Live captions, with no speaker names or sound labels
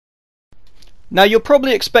Now you're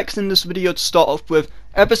probably expecting this video to start off with,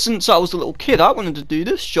 ever since I was a little kid I wanted to do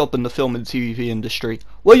this job in the film and TV industry.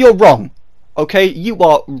 Well, you're wrong. Okay, you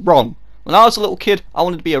are wrong. When I was a little kid I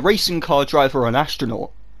wanted to be a racing car driver or an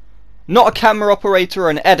astronaut. Not a camera operator or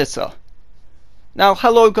an editor. Now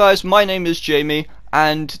hello guys, my name is Jamie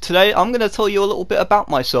and today I'm going to tell you a little bit about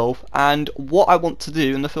myself and what I want to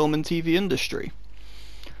do in the film and TV industry.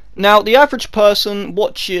 Now, the average person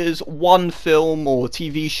watches one film or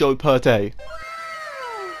TV show per day.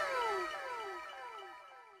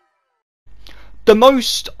 The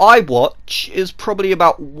most I watch is probably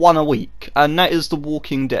about one a week, and that is The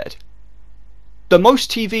Walking Dead. The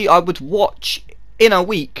most TV I would watch in a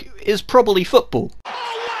week is probably football.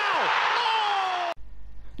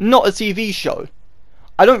 Not a TV show.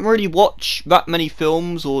 I don't really watch that many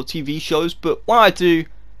films or TV shows, but when I do,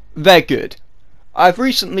 they're good. I've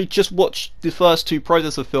recently just watched the first two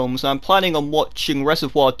Predator films and I'm planning on watching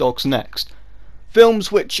Reservoir Dogs next.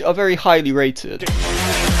 Films which are very highly rated.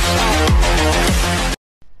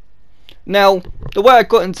 Now, the way I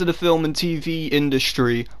got into the film and TV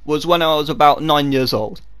industry was when I was about 9 years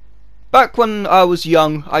old. Back when I was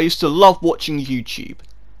young, I used to love watching YouTube.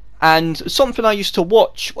 And something I used to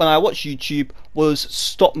watch when I watched YouTube was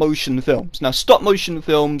stop motion films. Now, stop motion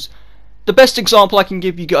films, the best example I can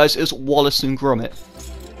give you guys is Wallace and Gromit.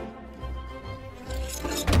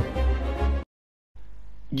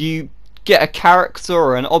 You get a character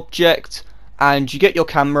or an object and you get your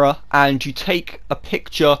camera and you take a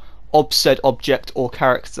picture of said object or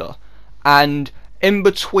character, and in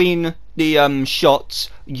between the shots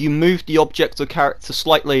you move the object or character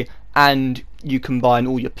slightly and you combine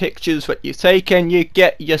all your pictures that you take and you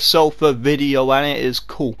get yourself a video, and it is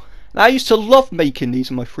cool. Now, I used to love making these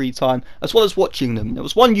in my free time, as well as watching them. There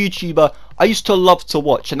was one YouTuber I used to love to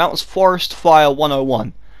watch, and that was Forest Fire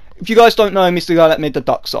 101. If you guys don't know him, he's the guy that made the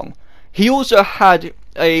Duck song. He also had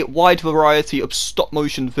a wide variety of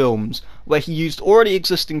stop-motion films, where he used already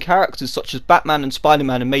existing characters such as Batman and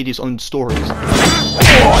Spider-Man and made his own stories.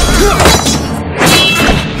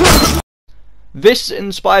 This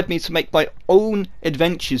inspired me to make my own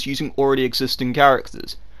adventures using already existing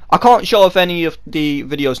characters. I can't show off any of the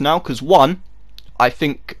videos now because 1, I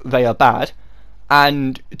think they are bad,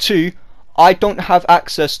 and 2, I don't have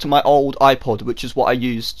access to my old iPod, which is what I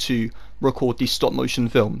used to record these stop motion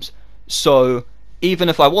films. So even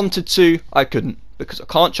if I wanted to, I couldn't because I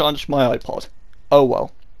can't charge my iPod. Oh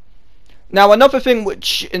well. Now, another thing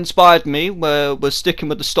which inspired me, where we're sticking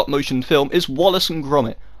with the stop motion film, is Wallace and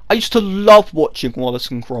Gromit. I used to love watching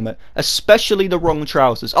Wallace and Gromit, especially The Wrong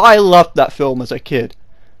Trousers. I loved that film as a kid.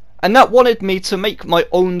 And that wanted me to make my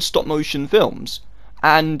own stop motion films.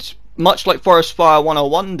 And much like Forest Fire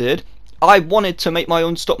 101 did, I wanted to make my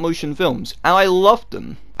own stop motion films, and I loved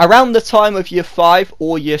them. Around the time of year 5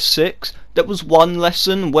 or year 6, there was one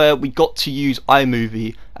lesson where we got to use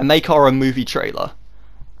iMovie and make our own movie trailer.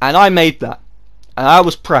 And I made that, and I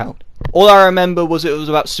was proud. All I remember was it was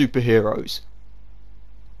about superheroes.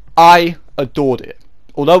 I adored it.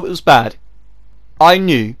 Although it was bad, I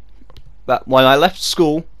knew that when I left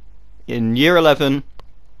school, in year 11,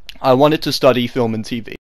 I wanted to study film and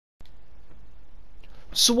TV.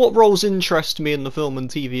 So what roles interest me in the film and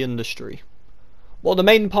TV industry? Well, the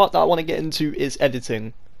main part that I want to get into is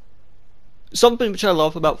editing. Something which I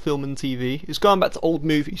love about film and TV is going back to old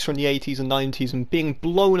movies from the 80s and 90s and being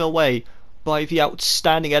blown away by the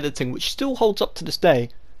outstanding editing which still holds up to this day.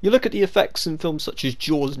 You look at the effects in films such as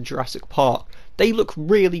Jaws and Jurassic Park, they look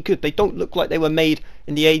really good. They don't look like they were made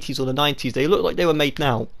in the 80s or the 90s, they look like they were made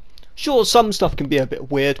now. Sure, some stuff can be a bit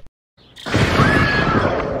weird,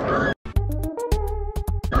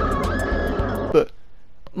 but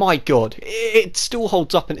my god, it still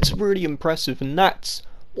holds up and it's really impressive, and that's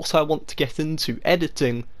what I want to get into,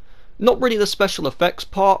 editing. Not really the special effects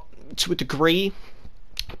part, to a degree,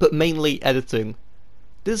 but mainly editing.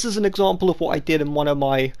 This is an example of what I did in one of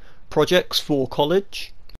my projects for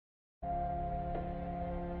college.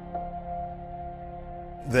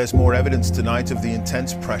 There's more evidence tonight of the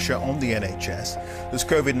intense pressure on the NHS as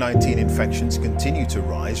COVID-19 infections continue to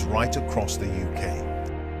rise right across the UK.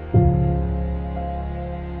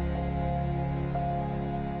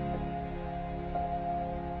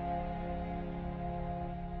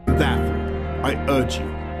 Therefore, I urge you,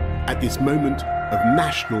 at this moment of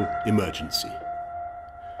national emergency,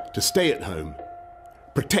 to stay at home,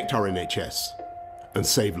 protect our NHS, and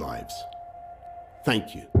save lives.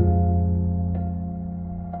 Thank you.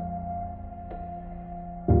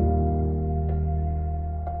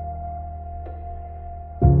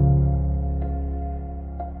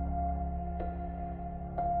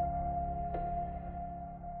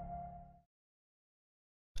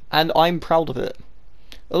 and I'm proud of it.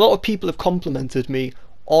 A lot of people have complimented me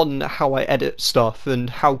on how I edit stuff and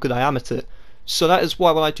how good I am at it, so that is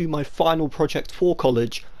why when I do my final project for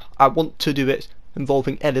college, I want to do it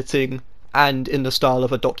involving editing and in the style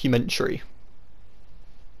of a documentary.